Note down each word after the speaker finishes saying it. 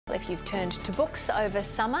if you've turned to books over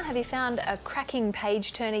summer. Have you found a cracking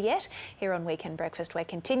page turner yet? Here on Weekend Breakfast, we're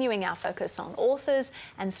continuing our focus on authors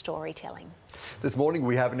and storytelling. This morning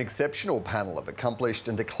we have an exceptional panel of accomplished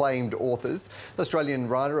and acclaimed authors. Australian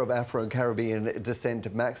writer of Afro-Caribbean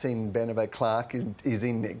descent Maxine Beneba Clarke is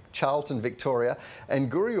in Charlton, Victoria,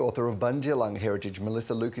 and Guri author of Bundjalung heritage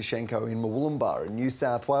Melissa Lucashenko in Murwillumbah in New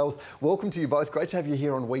South Wales. Welcome to you both. Great to have you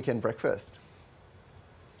here on Weekend Breakfast.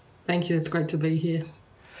 Thank you. It's great to be here.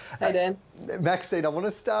 Hey, Dan. Maxine, I want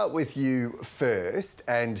to start with you first.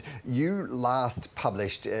 And you last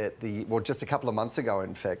published just a couple of months ago,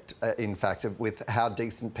 in fact, with How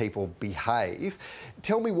Decent People Behave.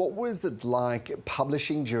 Tell me, what was it like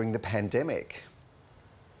publishing during the pandemic?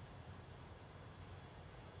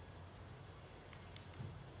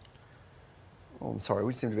 Oh, I'm sorry,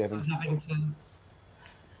 we seem to be having...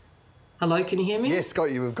 Hello, can you hear me? Yes,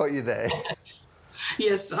 got you. We've got you there.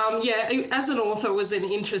 Yes, as an author, it was an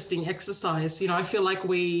interesting exercise. You know, I feel like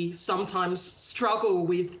we sometimes struggle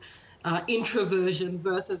with introversion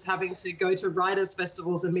versus having to go to writers'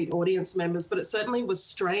 festivals and meet audience members, but it certainly was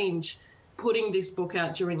strange putting this book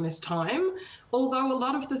out during this time, although a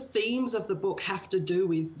lot of the themes of the book have to do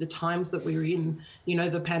with the times that we're in, you know,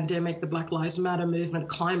 the pandemic, the Black Lives Matter movement,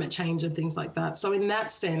 climate change and things like that. So in that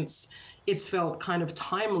sense, it's felt kind of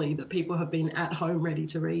timely that people have been at home ready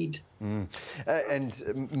to read.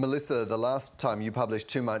 And Melissa, the last time you published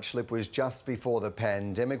Too Much Lip was just before the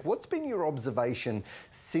pandemic. What's been your observation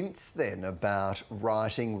since then about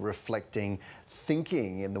writing, reflecting,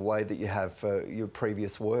 thinking in the way that you have for your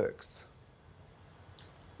previous works?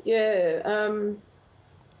 Yeah,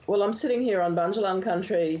 well, I'm sitting here on Bundjalung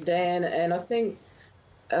country, Dan, and I think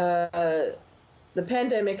the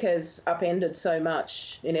pandemic has upended so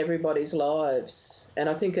much in everybody's lives, and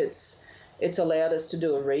I think it's allowed us to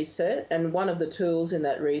do a reset, and one of the tools in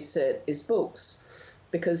that reset is books,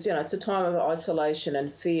 because, you know, it's a time of isolation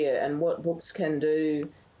and fear, and what books can do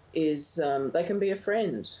is they can be a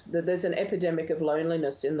friend. There's an epidemic of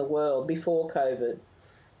loneliness in the world before COVID,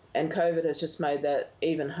 and COVID has just made that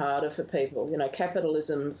even harder for people. You know,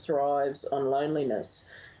 capitalism thrives on loneliness,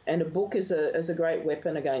 and a book is a great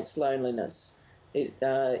weapon against loneliness.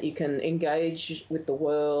 You can engage with the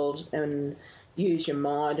world and use your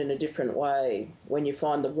mind in a different way when you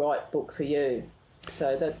find the right book for you.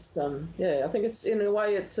 So that's, I think it's, in a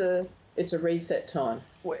way, it's a reset time.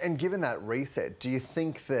 Well, and given that reset, do you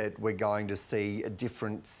think that we're going to see a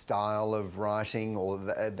different style of writing, or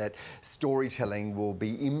that storytelling will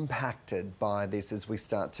be impacted by this as we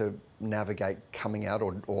start to navigate coming out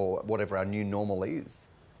or whatever our new normal is?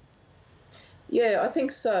 Yeah, I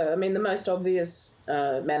think so. I mean, the most obvious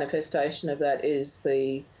manifestation of that is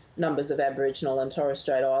the numbers of Aboriginal and Torres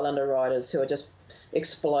Strait Islander writers who are just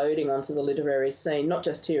exploding onto the literary scene, not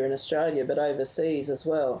just here in Australia, but overseas as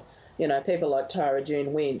well. You know, people like Tara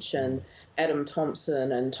June Winch and Adam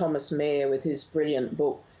Thompson and Thomas Mayer with his brilliant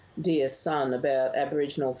book, Dear Son, about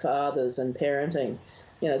Aboriginal fathers and parenting.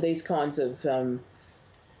 You know, these kinds of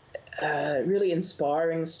really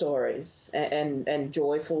inspiring stories and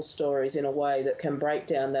joyful stories in a way that can break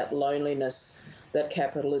down that loneliness that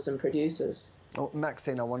capitalism produces. Well,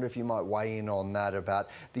 Maxine, I wonder if you might weigh in on that, about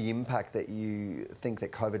the impact that you think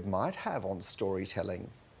that COVID might have on storytelling.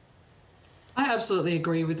 I absolutely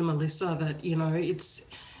agree with Melissa that, you know, it's,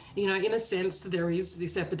 you know, in a sense, there is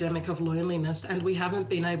this epidemic of loneliness, and we haven't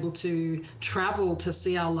been able to travel to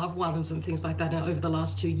see our loved ones and things like that over the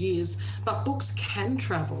last 2 years. But books can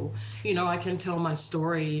travel. You know, I can tell my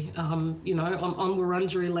story, you know, on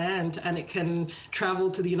Wurundjeri land, and it can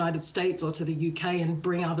travel to the United States or to the UK and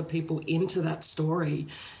bring other people into that story.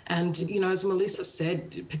 And, you know, as Melissa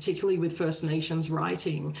said, particularly with First Nations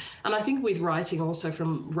writing, and I think with writing also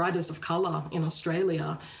from writers of colour in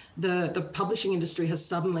Australia, the publishing industry has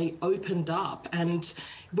suddenly opened up, and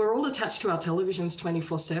we're all attached to our televisions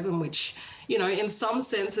 24/7, which, you know, in some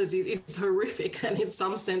senses is horrific, and in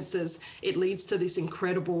some senses it leads to this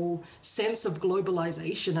incredible sense of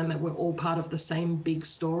globalization and that we're all part of the same big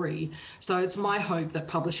story. So it's my hope that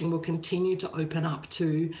publishing will continue to open up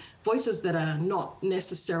to voices that are not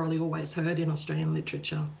necessarily always heard in Australian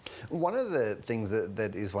literature. One of the things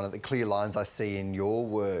that is one of the clear lines I see in your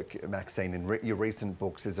work, Maxine, in your recent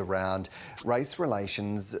books, is around race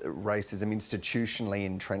relations, racism, institutionally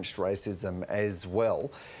entrenched racism as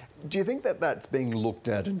well. Do you think that that's being looked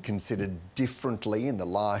at and considered differently in the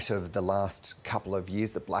light of the last couple of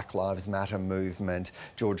years, the Black Lives Matter movement,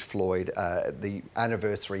 George Floyd, the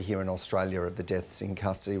anniversary here in Australia of the Deaths in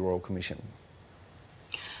Custody Royal Commission?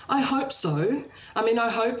 I hope so. I mean, I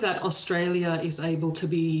hope that Australia is able to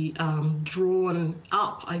be drawn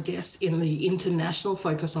up, I guess, in the international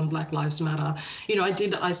focus on Black Lives Matter. You know,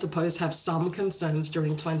 I suppose, have some concerns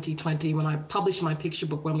during 2020 when I published my picture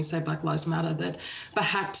book, When We Say Black Lives Matter, that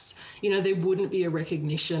perhaps, you know, there wouldn't be a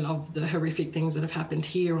recognition of the horrific things that have happened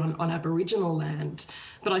here on Aboriginal land.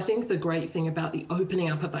 But I think the great thing about the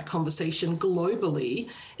opening up of that conversation globally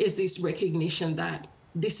is this recognition that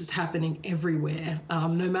this is happening everywhere,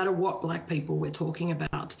 no matter what Black people we're talking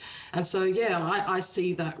about. And so, yeah, I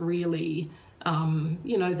see that really,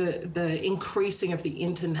 you know, the increasing of the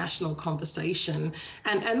international conversation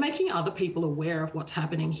and making other people aware of what's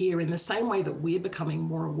happening here in the same way that we're becoming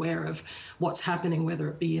more aware of what's happening, whether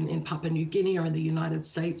it be in Papua New Guinea or in the United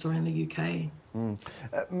States or in the UK.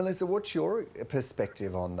 Melissa, what's your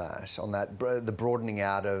perspective on that, the broadening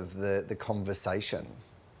out of the conversation?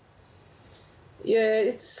 Yeah,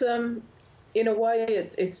 it's in a way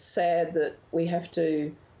it's sad that we have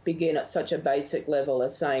to begin at such a basic level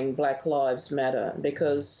as saying Black Lives Matter,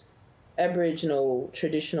 because Aboriginal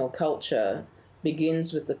traditional culture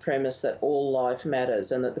begins with the premise that all life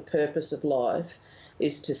matters and that the purpose of life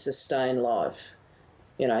is to sustain life,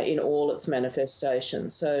 you know, in all its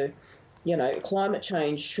manifestations. So, you know, climate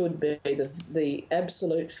change should be the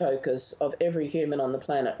absolute focus of every human on the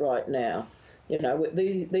planet right now. You know,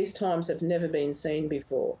 these times have never been seen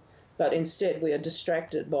before, but instead we are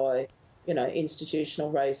distracted by, you know, institutional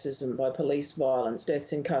racism, by police violence,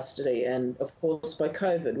 deaths in custody, and of course by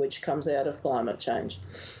COVID, which comes out of climate change.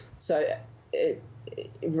 So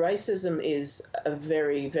racism is a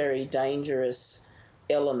very, very dangerous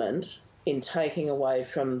element in taking away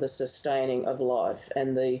from the sustaining of life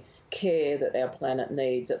and the care that our planet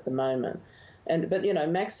needs at the moment. But you know,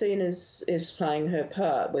 Maxine is playing her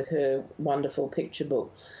part with her wonderful picture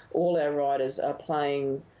book. All our writers are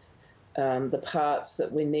playing the parts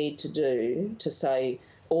that we need to do to say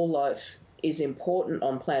all life is important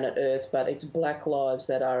on planet Earth, but it's Black lives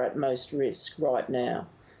that are at most risk right now.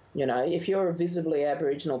 You know, if you're a visibly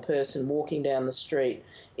Aboriginal person walking down the street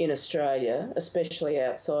in Australia, especially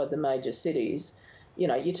outside the major cities, you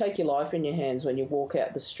know, you take your life in your hands when you walk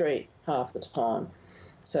out the street half the time.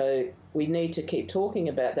 So we need to keep talking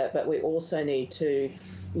about that, but we also need to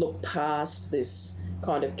look past this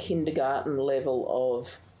kind of kindergarten level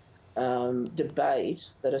of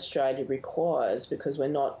debate that Australia requires, because we're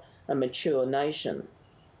not a mature nation.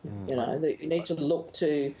 You know, you need to look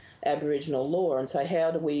to Aboriginal law and say,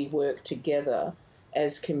 how do we work together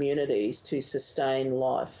as communities to sustain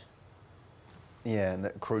life? Yeah, and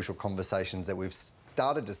the crucial conversations that we've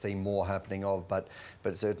started to see more happening of, but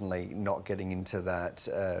certainly not getting into that,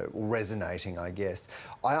 resonating, I guess.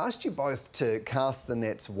 I asked you both to cast the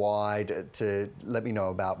nets wide, to let me know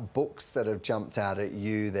about books that have jumped out at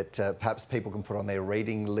you that perhaps people can put on their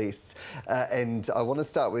reading lists. And I want to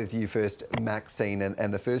start with you first, Maxine,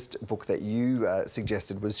 and the first book that you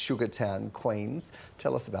suggested was Sugartown Queens.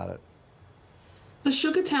 Tell us about it. So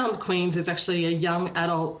Sugartown Queens is actually a young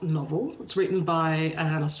adult novel. It's written by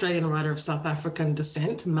an Australian writer of South African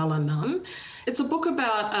descent, Mala Nunn. It's a book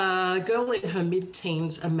about a girl in her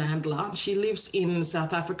mid-teens, Amandla. She lives in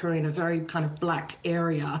South Africa in a very kind of black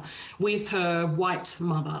area with her white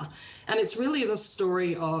mother. And it's really the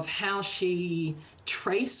story of how she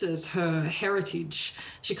traces her heritage.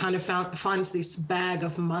 She kind of finds this bag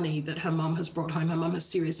of money that her mum has brought home. Her mum has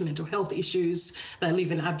serious mental health issues. They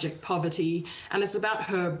live in abject poverty. And it's about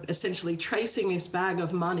her essentially tracing this bag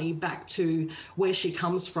of money back to where she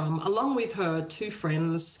comes from, along with her two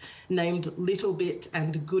friends named Little Bit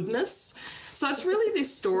and Goodness. So it's really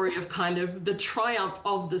this story of kind of the triumph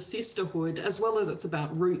of the sisterhood, as well as it's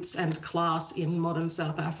about roots and class in modern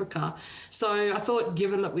South Africa. So I thought,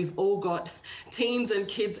 given that we've all got teens and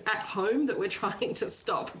kids at home that we're trying to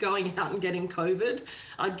stop going out and getting COVID,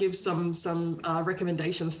 I'd give some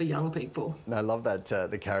recommendations for young people. I love that,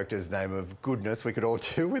 the character's name of Goodness. We could all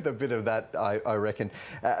do with a bit of that, I reckon.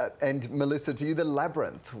 And Melissa, to you, The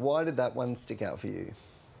Labyrinth. Why did that one stick out for you?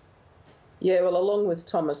 Yeah, well, along with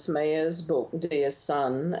Thomas Meier's book, Dear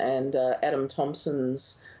Son, and Adam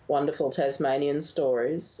Thompson's wonderful Tasmanian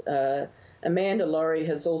stories, Amanda Laurie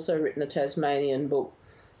has also written a Tasmanian book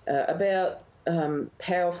about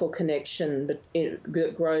powerful connection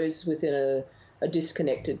that grows within a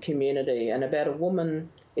disconnected community, and about a woman.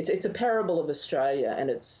 It's a parable of Australia, and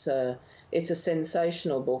it's a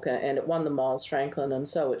sensational book, and it won the Miles Franklin, and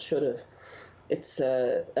so it should have. It's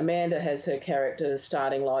Amanda has her character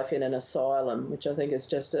starting life in an asylum, which I think is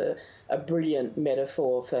just a brilliant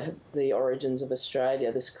metaphor for the origins of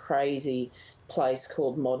Australia, this crazy place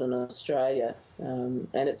called modern Australia. And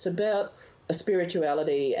it's about a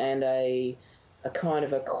spirituality and a kind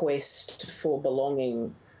of a quest for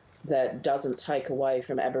belonging that doesn't take away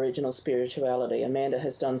from Aboriginal spirituality. Amanda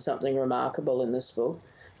has done something remarkable in this book.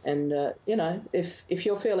 And, you know, if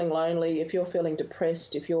you're feeling lonely, if you're feeling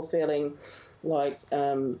depressed, if you're feeling like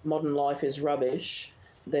modern life is rubbish,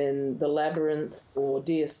 then The Labyrinth or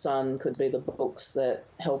Dear Son could be the books that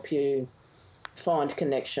help you find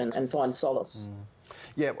connection and find solace.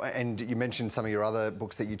 Yeah, and you mentioned some of your other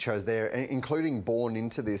books that you chose there, including Born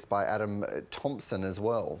Into This by Adam Thompson as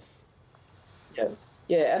well.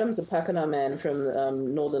 Yeah, Adam's a Pakana man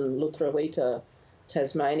from northern Lutruwita,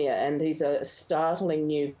 Tasmania, and he's a startling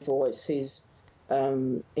new voice. He's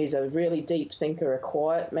a really deep thinker, a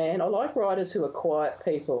quiet man. I like writers who are quiet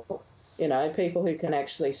people, you know, people who can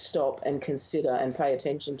actually stop and consider and pay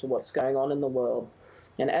attention to what's going on in the world.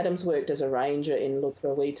 And Adam's worked as a ranger in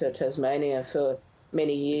Lutruwita, Tasmania for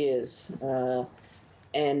many years,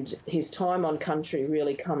 and his time on country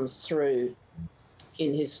really comes through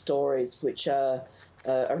in his stories, which are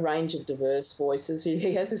a range of diverse voices.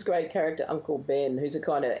 He has this great character, Uncle Ben, who's a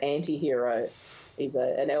kind of anti-hero. He's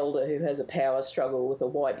an elder who has a power struggle with a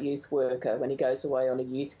white youth worker when he goes away on a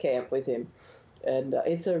youth camp with him. And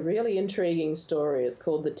it's a really intriguing story. It's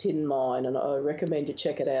called The Tin Mine, and I recommend you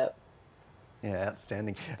check it out. Yeah,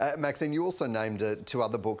 outstanding. Maxine, you also named two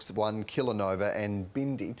other books, one Killanova and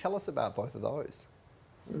Bindi. Tell us about both of those.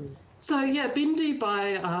 So, yeah, Bindi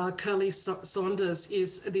by Curly Saunders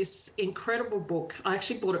is this incredible book. I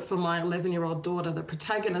actually bought it for my 11-year-old daughter. The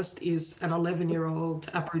protagonist is an 11-year-old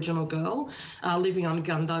Aboriginal girl living on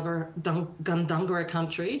Gundungurra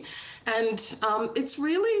country. And it's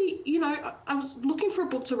really, you know, I was looking for a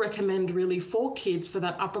book to recommend really for kids for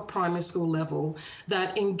that upper primary school level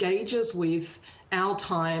that engages with our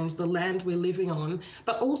times, the land we're living on,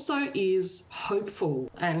 but also is hopeful.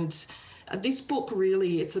 And this book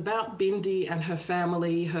really, it's about Bindi and her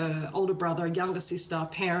family, her older brother, younger sister,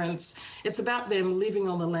 parents. It's about them living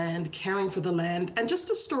on the land, caring for the land, and just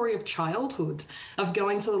a story of childhood, of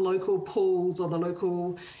going to the local pools or the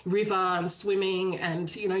local river and swimming,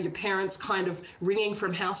 and, you know, your parents kind of ringing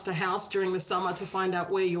from house to house during the summer to find out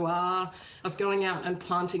where you are, of going out and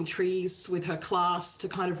planting trees with her class to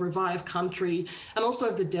kind of revive country, and also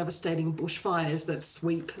of the devastating bushfires that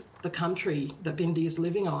sweep the country that Bindi is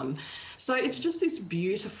living on. So it's just this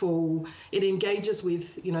beautiful, it engages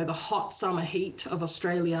with, you know, the hot summer heat of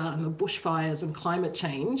Australia and the bushfires and climate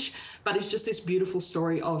change, but it's just this beautiful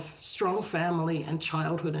story of strong family and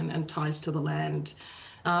childhood and ties to the land.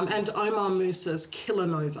 And Omar Musa's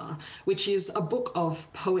Killanova, which is a book of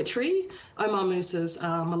poetry. Omar Musa's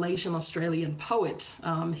a Malaysian-Australian poet.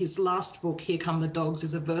 His last book, Here Come the Dogs,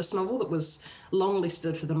 is a verse novel that was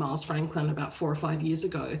longlisted for the Miles Franklin about 4 or 5 years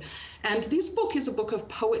ago. And this book is a book of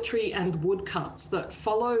poetry and woodcuts that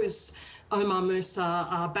follows Omar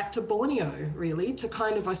Musa back to Borneo, really, to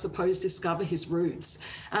kind of, I suppose, discover his roots.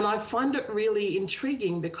 And I find it really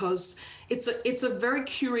intriguing because it's a very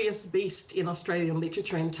curious beast in Australian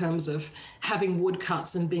literature in terms of having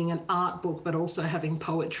woodcuts and being an art book, but also having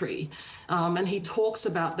poetry. And he talks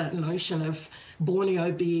about that notion of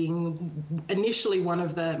Borneo being initially one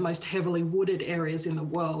of the most heavily wooded areas in the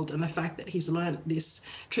world, and the fact that he's learned this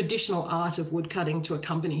traditional art of woodcutting to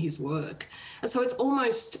accompany his work. And so it's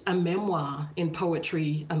almost a memoir in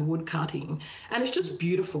poetry and woodcutting. And it's just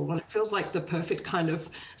beautiful, and it feels like the perfect kind of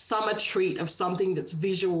summer treat of something that's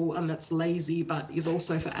visual and that's lazy, but is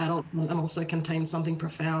also for adults and also contains something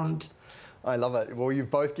profound. I love it. Well, you've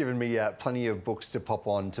both given me plenty of books to pop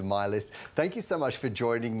on to my list. Thank you so much for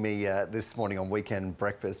joining me this morning on Weekend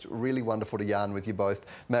Breakfast. Really wonderful to yarn with you both,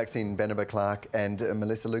 Maxine Beneba Clarke and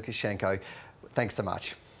Melissa Lucashenko. Thanks so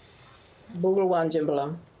much.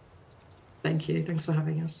 Thank you. Thanks for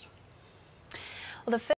having us. Well,